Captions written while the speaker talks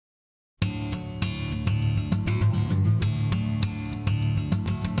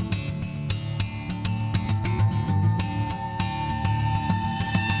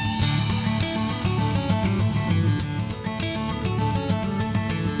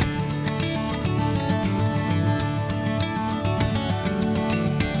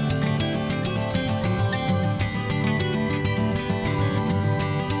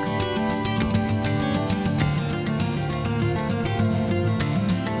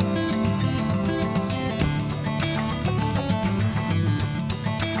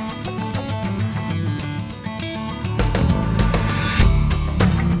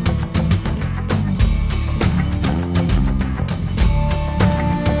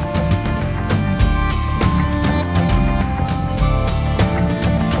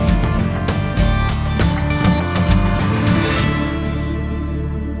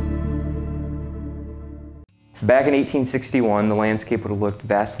Back in 1861, the landscape would have looked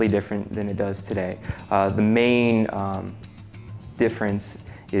vastly different than it does today. The main difference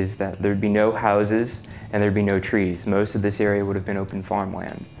is that there'd be no houses and there'd be no trees. Most of this area would have been open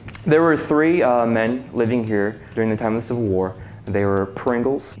farmland. There were three men living here during the time of the Civil War. They were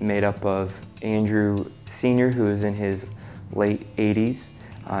Pringles, made up of Andrew Sr., who was in his late 80s,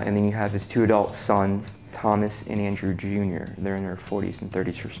 and then you have his two adult sons, Thomas and Andrew Jr. They're in their 40s and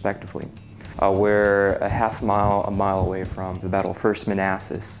 30s respectively. We're a mile away from the Battle of First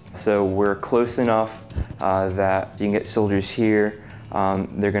Manassas. So we're close enough that you can get soldiers here,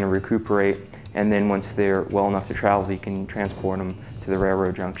 they're going to recuperate, and then once they're well enough to travel, you can transport them to the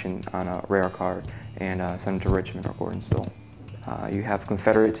railroad junction on a rail car and send them to Richmond or Gordonsville. You have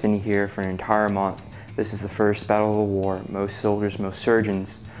Confederates in here for an entire month. This is the first battle of the war. Most soldiers, most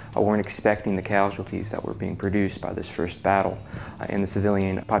surgeons weren't expecting the casualties that were being produced by this first battle. And the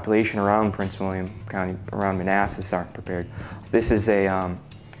civilian population around Prince William County, around Manassas, aren't prepared. This is an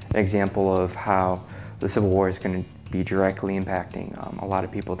example of how the Civil War is going to be directly impacting a lot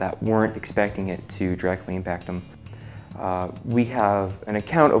of people that weren't expecting it to directly impact them. We have an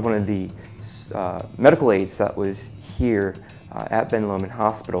account of one of the medical aides that was here at Ben Lomond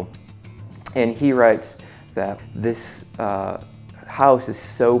Hospital, and he writes that this house is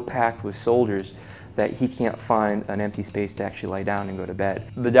so packed with soldiers that he can't find an empty space to actually lie down and go to bed.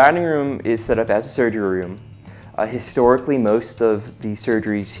 The dining room is set up as a surgery room. Historically, most of the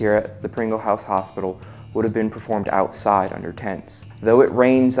surgeries here at the Pringle House Hospital would have been performed outside under tents, though it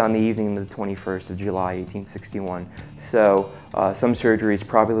rains on the evening of the 21st of July, 1861, so some surgeries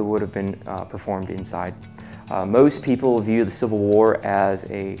probably would have been performed inside. Most people view the Civil War as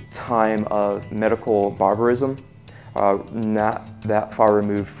a time of medical barbarism, not that far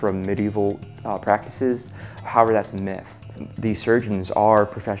removed from medieval practices. However, that's a myth. These surgeons are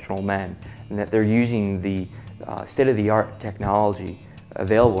professional men, and that they're using the state-of-the-art technology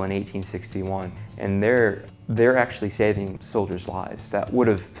available in 1861, and they're actually saving soldiers' lives that would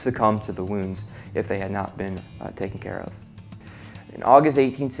have succumbed to the wounds if they had not been taken care of. In August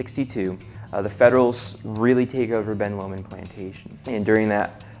 1862, the Federals really take over Ben Lomond Plantation, and during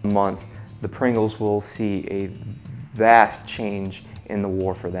that month, the Pringles will see a vast change in the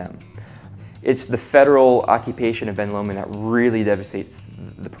war for them. It's the Federal occupation of Ben Lomond that really devastates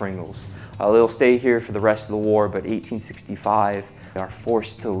the Pringles. They'll stay here for the rest of the war, but 1865 they are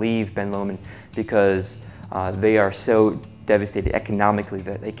forced to leave Ben Lomond because they are so devastated economically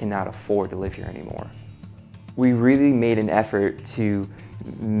that they cannot afford to live here anymore. We really made an effort to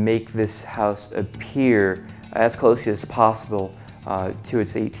make this house appear as closely as possible to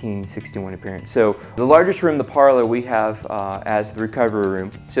its 1861 appearance. So the largest room, the parlor, we have as the recovery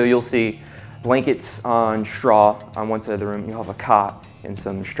room. So you'll see blankets on straw on one side of the room. You'll have a cot and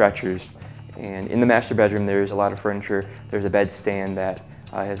some stretchers. And in the master bedroom, there's a lot of furniture. There's a bedstand that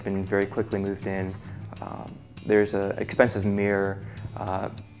has been very quickly moved in. There's an expensive mirror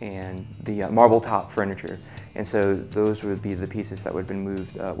and the marble top furniture. And so those would be the pieces that would have been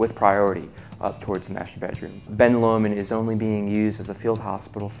moved with priority up towards the master bedroom. Ben Lomond is only being used as a field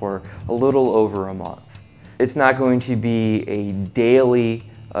hospital for a little over a month. It's not going to be a daily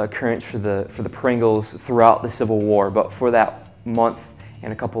occurrence for the Pringles throughout the Civil War, but for that month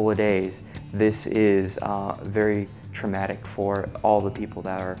and a couple of days, this is very traumatic for all the people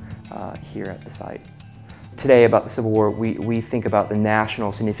that are here at the site. Today, about the Civil War, we think about the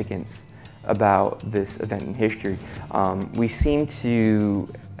national significance about this event in history. We seem to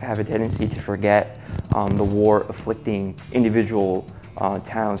have a tendency to forget the war afflicting individual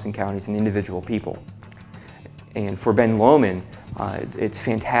towns and counties and individual people. And for Ben Lomond, it's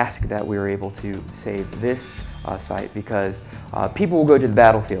fantastic that we were able to save this site because people will go to the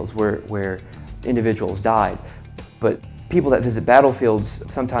battlefields where individuals died, but people that visit battlefields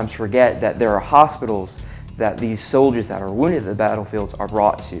sometimes forget that there are hospitals that these soldiers that are wounded at the battlefields are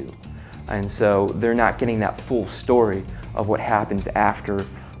brought to. And so they're not getting that full story of what happens after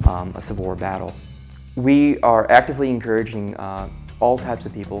a Civil War battle. We are actively encouraging all types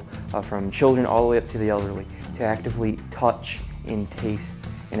of people, from children all the way up to the elderly, to actively touch and taste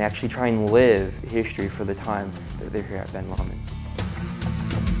and actually try and live history for the time that they're here at Ben Lomond.